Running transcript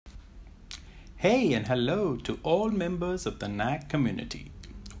Hey and hello to all members of the NAC community.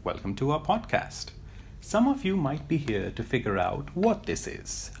 Welcome to our podcast. Some of you might be here to figure out what this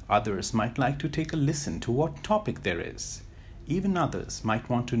is. Others might like to take a listen to what topic there is. Even others might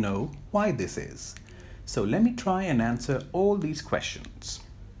want to know why this is. So let me try and answer all these questions.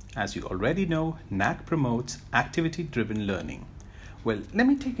 As you already know, NAC promotes activity-driven learning. Well, let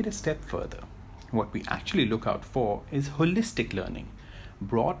me take it a step further. What we actually look out for is holistic learning,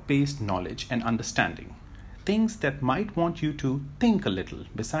 broad-based knowledge and understanding, things that might want you to think a little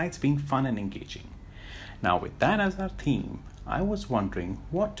besides being fun and engaging. Now, with that as our theme, I was wondering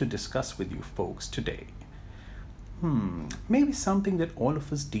what to discuss with you folks today. Maybe something that all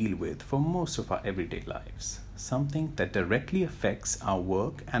of us deal with for most of our everyday lives, something that directly affects our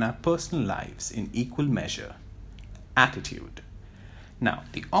work and our personal lives in equal measure: attitude. Now,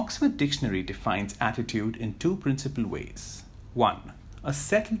 the Oxford Dictionary defines attitude in two principal ways. 1. A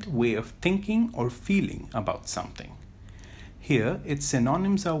settled way of thinking or feeling about something. Here, its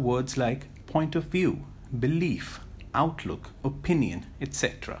synonyms are words like point of view, belief, outlook, opinion,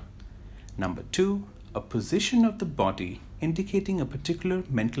 etc. Number 2, a position of the body indicating a particular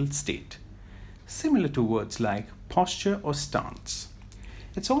mental state, similar to words like posture or stance.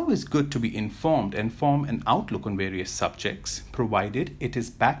 It's always good to be informed and form an outlook on various subjects, provided it is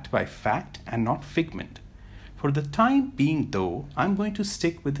backed by fact and not figment. For the time being, though, I'm going to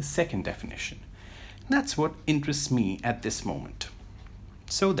stick with the second definition. That's what interests me at this moment.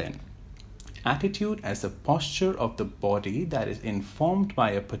 So then, attitude as a posture of the body that is informed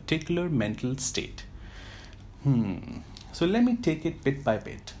by a particular mental state. So let me take it bit by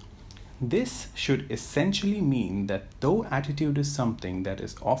bit. This should essentially mean that though attitude is something that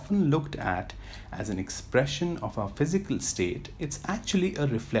is often looked at as an expression of our physical state, it's actually a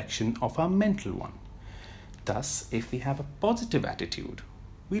reflection of our mental one. Thus, if we have a positive attitude,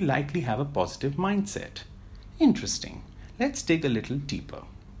 we likely have a positive mindset. Interesting. Let's dig a little deeper.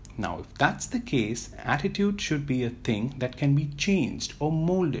 Now, if that's the case, attitude should be a thing that can be changed or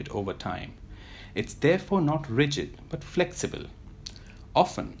molded over time. It's therefore not rigid but flexible.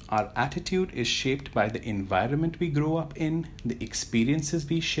 Often, our attitude is shaped by the environment we grow up in, the experiences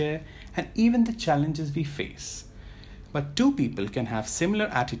we share, and even the challenges we face. But two people can have similar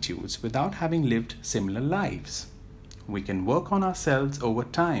attitudes without having lived similar lives. We can work on ourselves over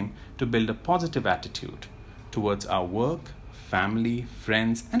time to build a positive attitude towards our work, family,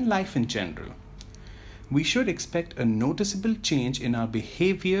 friends, and life in general. We should expect a noticeable change in our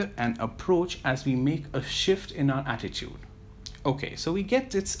behavior and approach as we make a shift in our attitude. Okay, so we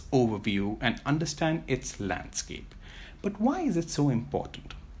get its overview and understand its landscape. But why is it so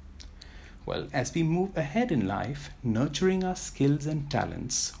important? Well, as we move ahead in life, nurturing our skills and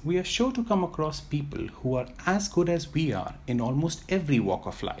talents, we are sure to come across people who are as good as we are in almost every walk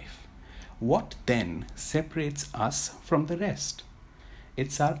of life. What then separates us from the rest?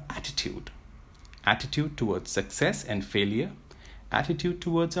 It's our attitude. Attitude towards success and failure, attitude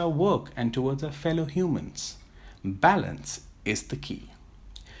towards our work and towards our fellow humans. Balance is the key.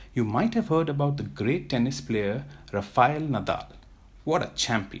 You might have heard about the great tennis player Rafael Nadal. What a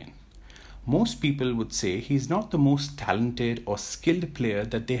champion! Most people would say he's not the most talented or skilled player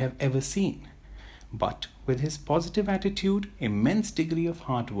that they have ever seen. But with his positive attitude, immense degree of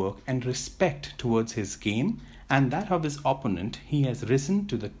hard work and respect towards his game and that of his opponent, he has risen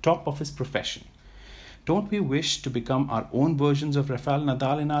to the top of his profession. Don't we wish to become our own versions of Rafael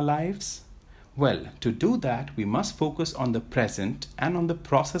Nadal in our lives? Well, to do that, we must focus on the present and on the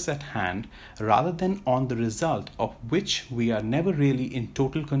process at hand rather than on the result of which we are never really in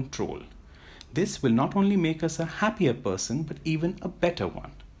total control. This will not only make us a happier person, but even a better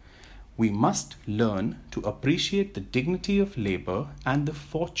one. We must learn to appreciate the dignity of labor and the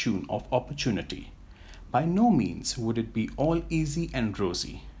fortune of opportunity. By no means would it be all easy and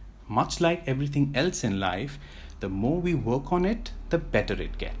rosy. Much like everything else in life, the more we work on it, the better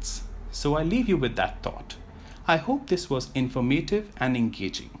it gets. So I leave you with that thought. I hope this was informative and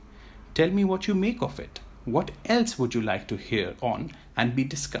engaging. Tell me what you make of it. What else would you like to hear on and be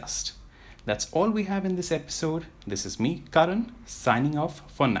discussed? That's all we have in this episode. This is me, Karan, signing off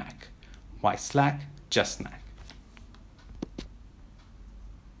for NAC. Why slack? Just NAC.